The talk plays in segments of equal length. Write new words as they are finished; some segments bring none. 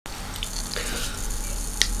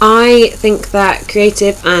I think that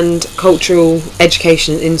creative and cultural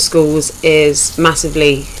education in schools is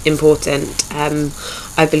massively important.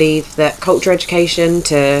 I believe that culture education,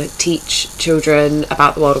 to teach children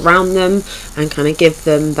about the world around them and kind of give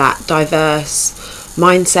them that diverse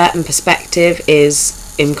mindset and perspective, is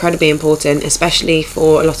incredibly important, especially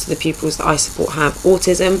for a lot of the pupils that I support have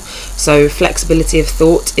autism. So flexibility of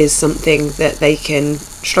thought is something that they can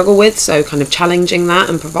struggle with, so kind of challenging that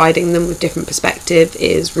and providing them with different perspective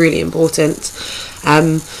is really important.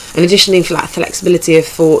 And additionally, for that flexibility of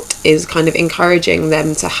thought is kind of encouraging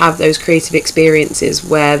them to have those creative experiences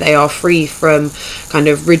where they are free from kind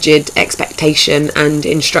of rigid expectation and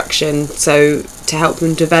instruction. So to help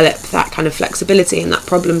them develop that kind of flexibility and that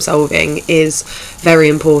problem solving is very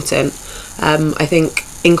important. I think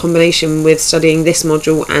in combination with studying this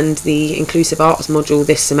module and the inclusive arts module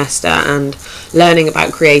this semester and learning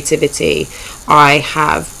about creativity, I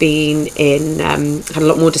have been in had a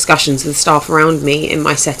lot more discussions with staff around me in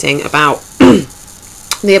my setting about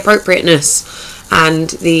the appropriateness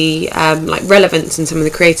and the relevance in some of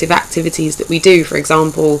the creative activities that we do. For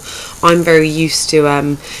example, I'm very used to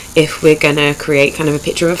if we're gonna create kind of a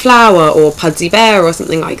picture of a flower or Pudsey Bear or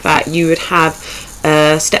something like that, you would have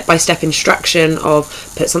a step-by-step instruction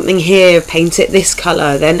of put something here, paint it this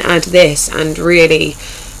colour, then add this, and really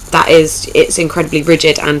it's incredibly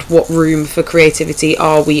rigid, and what room for creativity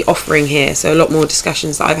are we offering here? So a lot more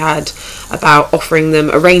discussions that I've had about offering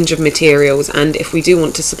them a range of materials, and if we do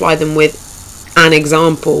want to supply them with an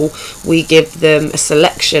example, we give them a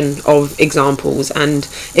selection of examples, and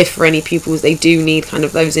if for any pupils they do need kind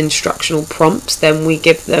of those instructional prompts, then we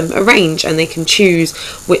give them a range and they can choose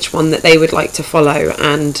which one that they would like to follow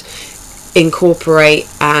and incorporate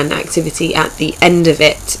an activity at the end of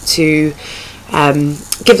it to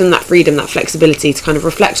give them that freedom, that flexibility to kind of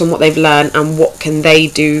reflect on what they've learned and what can they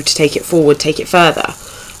do to take it forward, take it further.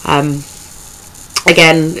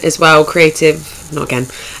 Again, as well, creative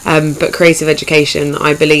education,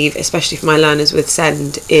 I believe, especially for my learners with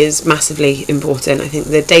SEND, is massively important. I think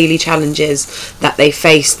the daily challenges that they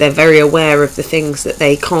face, they're very aware of the things that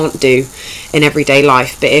they can't do in everyday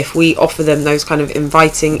life, but if we offer them those kind of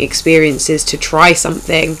inviting experiences to try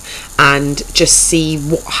something and just see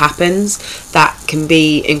what happens, that can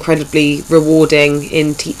be incredibly rewarding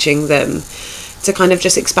in teaching them to kind of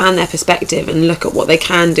just expand their perspective and look at what they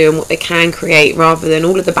can do and what they can create, rather than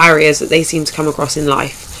all of the barriers that they seem to come across in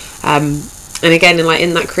life. And again,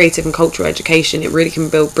 in that creative and cultural education, it really can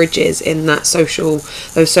build bridges in those social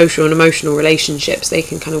and emotional relationships. They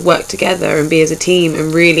can kind of work together and be as a team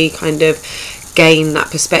and really kind of gain that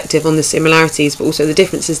perspective on the similarities, but also the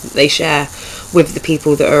differences that they share with the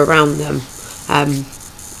people that are around them.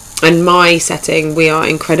 In my setting, we are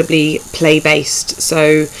incredibly play-based,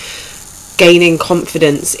 so gaining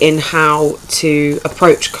confidence in how to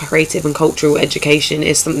approach creative and cultural education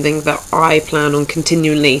is something that I plan on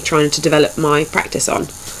continually trying to develop my practice on.